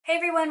Hey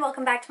everyone,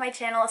 welcome back to my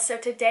channel. So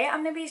today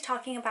I'm going to be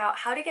talking about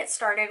how to get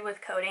started with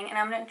coding, and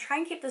I'm going to try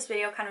and keep this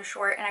video kind of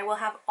short, and I will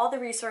have all the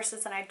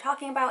resources that I'm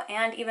talking about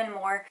and even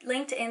more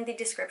linked in the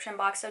description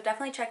box, so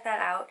definitely check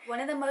that out. One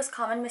of the most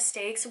common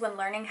mistakes when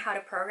learning how to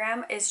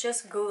program is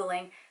just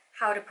Googling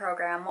how to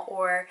program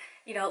or,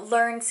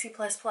 learn C++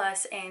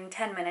 in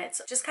 10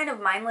 minutes. Just kind of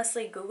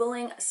mindlessly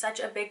Googling such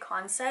a big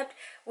concept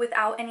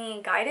without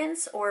any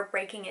guidance or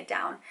breaking it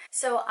down.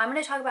 So I'm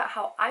going to talk about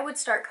how I would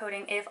start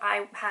coding if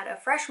I had a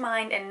fresh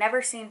mind and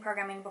never seen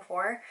programming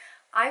before.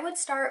 I would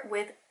start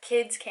with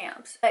kids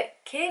camps. But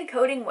kid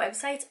coding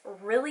websites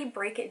really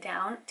break it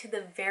down to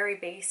the very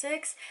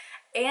basics,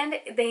 and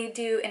they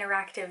do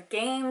interactive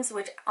games,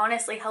 which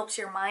honestly helps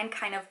your mind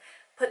kind of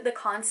put the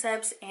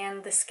concepts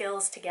and the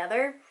skills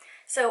together.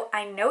 So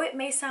I know it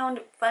may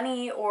sound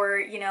funny or,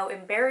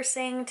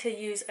 embarrassing to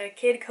use a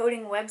kid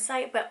coding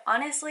website, but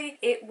honestly,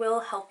 it will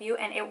help you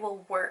and it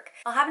will work.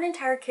 I'll have an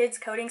entire kids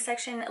coding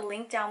section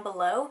linked down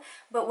below,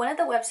 but one of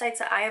the websites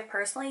that I have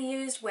personally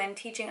used when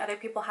teaching other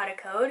people how to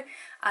code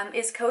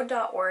is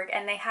code.org,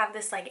 and they have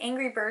this like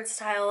Angry Birds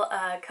style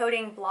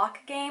coding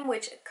block game,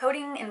 which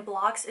coding in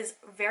blocks is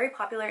very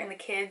popular in the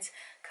kids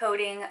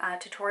coding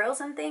tutorials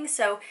and things.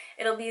 So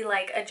it'll be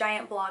like a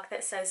giant block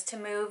that says to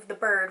move the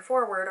bird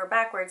forward or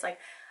backwards, like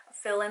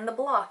fill in the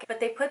block. But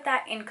they put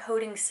that in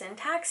coding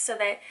syntax so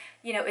that,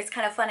 it's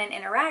kind of fun and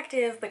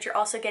interactive, but you're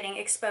also getting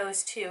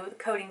exposed to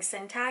coding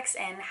syntax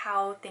and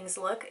how things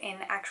look in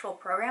actual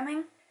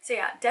programming. So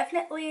yeah,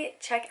 definitely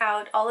check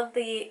out all of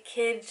the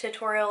kid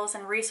tutorials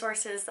and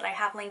resources that I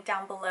have linked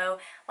down below.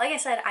 Like I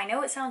said, I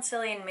know it sounds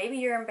silly and maybe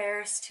you're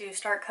embarrassed to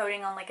start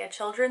coding on like a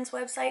children's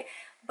website,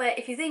 but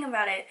if you think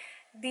about it,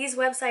 these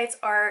websites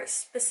are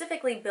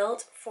specifically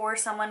built for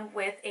someone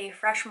with a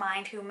fresh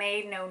mind who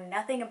may know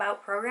nothing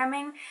about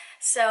programming.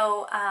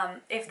 So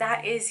if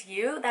that is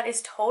you, that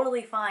is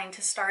totally fine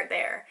to start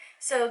there.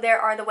 So there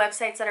are the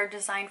websites that are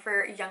designed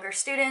for younger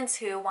students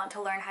who want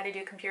to learn how to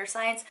do computer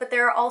science, but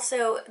there are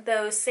also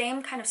those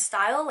same kind of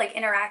style, like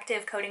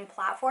interactive coding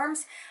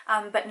platforms,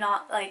 but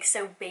not like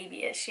so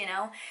babyish,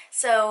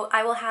 So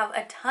I will have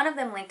a ton of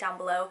them linked down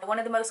below. One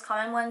of the most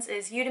common ones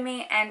is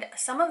Udemy, and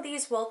some of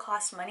these will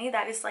cost money.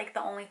 That is like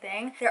the only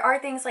thing. There are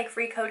things like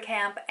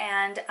FreeCodeCamp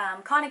and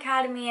Khan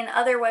Academy and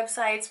other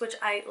websites, which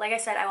like I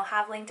said, I will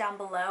have linked down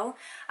below.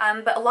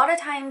 But a lot of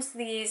times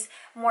these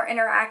more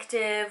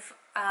interactive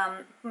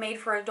made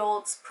for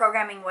adults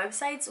programming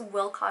websites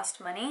will cost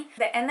money.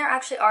 And there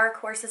actually are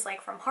courses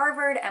like from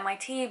Harvard,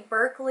 MIT,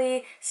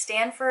 Berkeley,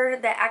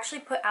 Stanford that actually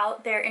put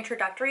out their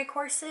introductory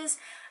courses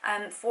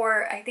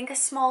for I think a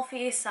small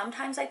fee.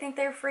 Sometimes I think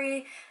they're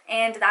free,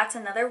 and that's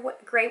another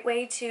great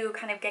way to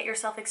kind of get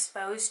yourself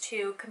exposed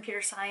to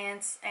computer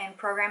science and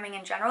programming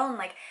in general, and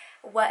like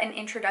what an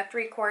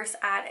introductory course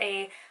at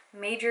a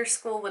major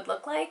school would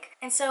look like.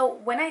 And so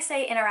when I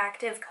say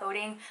interactive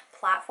coding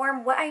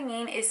platform, what I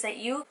mean is that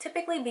you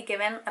typically be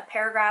given a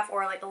paragraph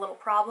or like a little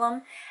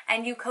problem,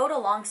 and you code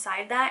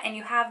alongside that, and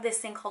you have this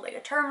thing called like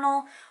a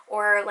terminal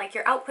or like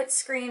your output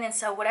screen. And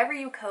so whatever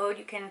you code,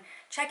 you can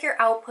check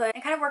your output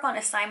and kind of work on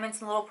assignments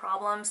and little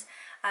problems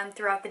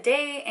throughout the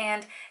day.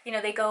 And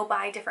they go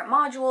by different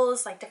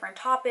modules, like different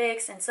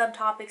topics and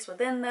subtopics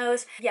within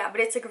those. Yeah,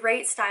 but it's a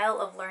great style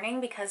of learning,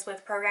 because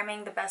with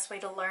programming, the best way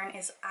to learn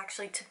is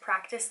actually to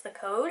practice the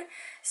code.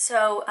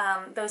 So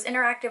those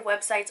interactive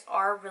websites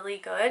are really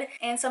good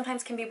and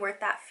sometimes can be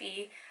worth that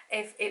fee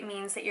if it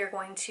means that you're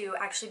going to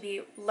actually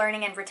be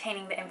learning and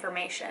retaining the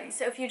information.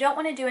 So if you don't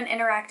want to do an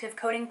interactive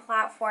coding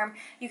platform,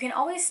 you can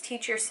always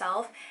teach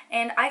yourself.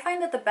 And I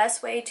find that the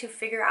best way to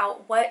figure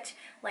out what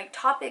like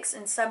topics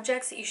and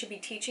subjects that you should be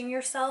teaching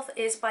yourself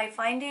is by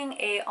finding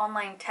a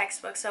online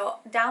textbook. So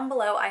down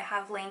below I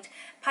have linked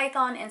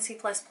Python and C++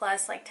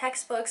 like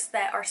textbooks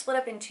that are split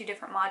up into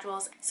different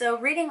modules. So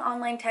reading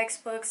online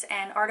textbooks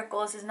and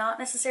articles is not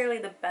necessarily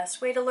the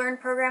best way to learn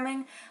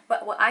programming,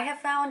 but what I have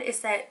found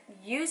is that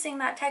using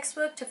that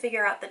textbook to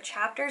figure out the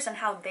chapters and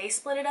how they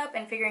split it up,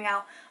 and figuring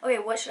out, okay,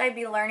 what should I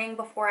be learning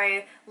before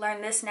I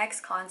learn this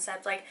next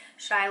concept? Like,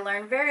 should I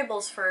learn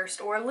variables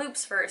first or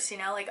loops first?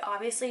 Like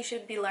obviously you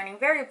should be learning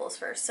variables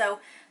first. So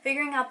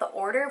figuring out the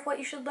order of what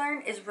you should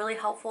learn is really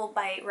helpful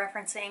by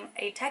referencing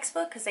a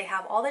textbook, because they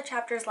have all the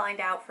chapters lined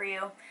out for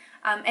you.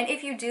 And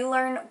if you do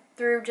learn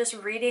through just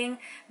reading,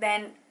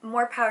 then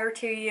more power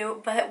to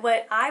you. But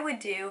what I would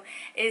do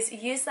is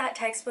use that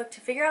textbook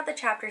to figure out the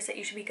chapters that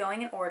you should be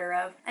going in order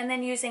of, and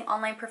then using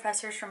online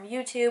professors from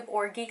YouTube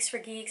or Geeks for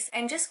Geeks,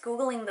 and just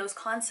Googling those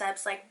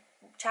concepts like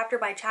chapter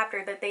by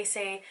chapter that they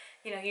say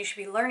you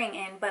should be learning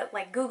in, but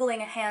like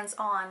Googling it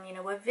hands-on,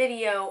 with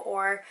video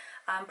or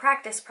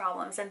practice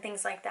problems and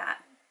things like that.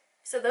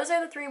 So those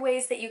are the 3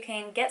 ways that you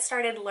can get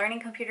started learning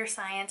computer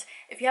science.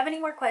 If you have any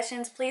more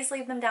questions, please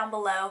leave them down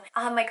below.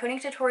 I'll have my coding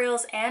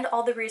tutorials and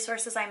all the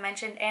resources I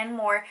mentioned and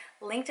more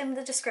linked in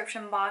the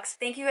description box.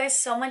 Thank you guys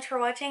so much for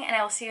watching, and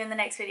I will see you in the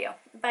next video.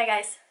 Bye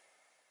guys!